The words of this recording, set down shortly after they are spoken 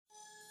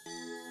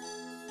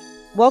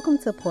Welcome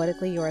to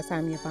Poetically Yours.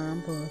 I'm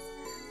Yvonne Booth.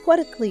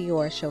 Poetically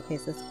Yours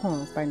showcases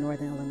poems by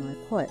Northern Illinois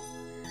poets.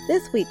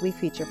 This week we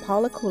feature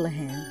Paula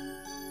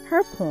Colohan.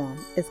 Her poem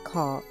is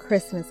called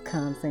Christmas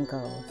Comes and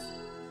Goes.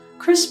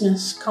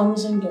 Christmas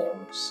comes and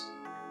goes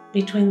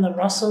between the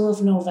rustle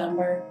of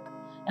November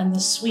and the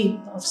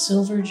sweep of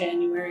silver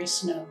January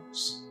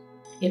snows.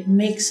 It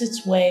makes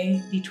its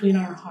way between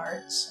our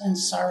hearts and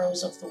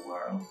sorrows of the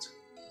world.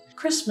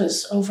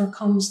 Christmas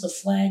overcomes the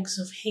flags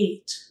of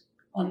hate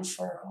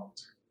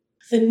unfurled.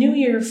 The new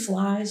year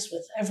flies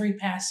with every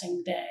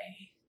passing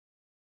day.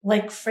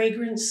 Like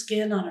fragrant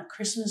skin on a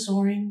Christmas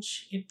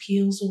orange, it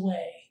peels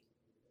away.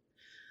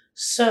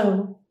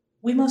 So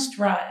we must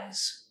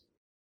rise,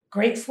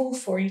 grateful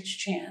for each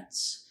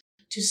chance,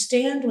 to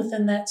stand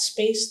within that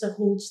space that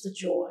holds the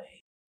joy,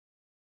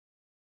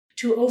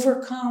 to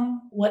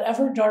overcome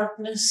whatever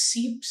darkness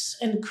seeps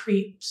and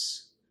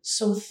creeps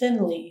so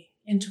thinly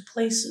into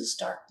places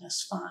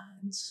darkness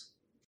finds,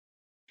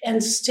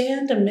 and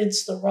stand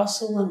amidst the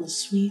rustle and the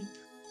sweep,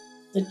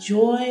 the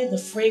joy, the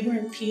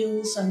fragrant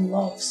peals, and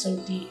love so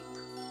deep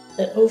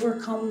that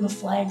overcome the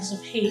flags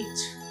of hate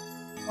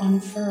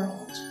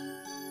unfurled,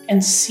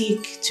 and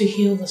seek to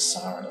heal the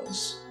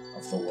sorrows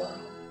of the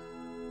world.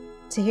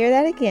 To hear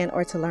that again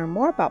or to learn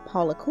more about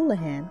Paula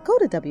Colohan, go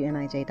to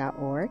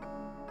WNIJ.org.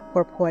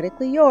 For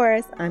Poetically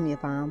Yours, I'm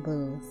Yvonne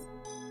Booth.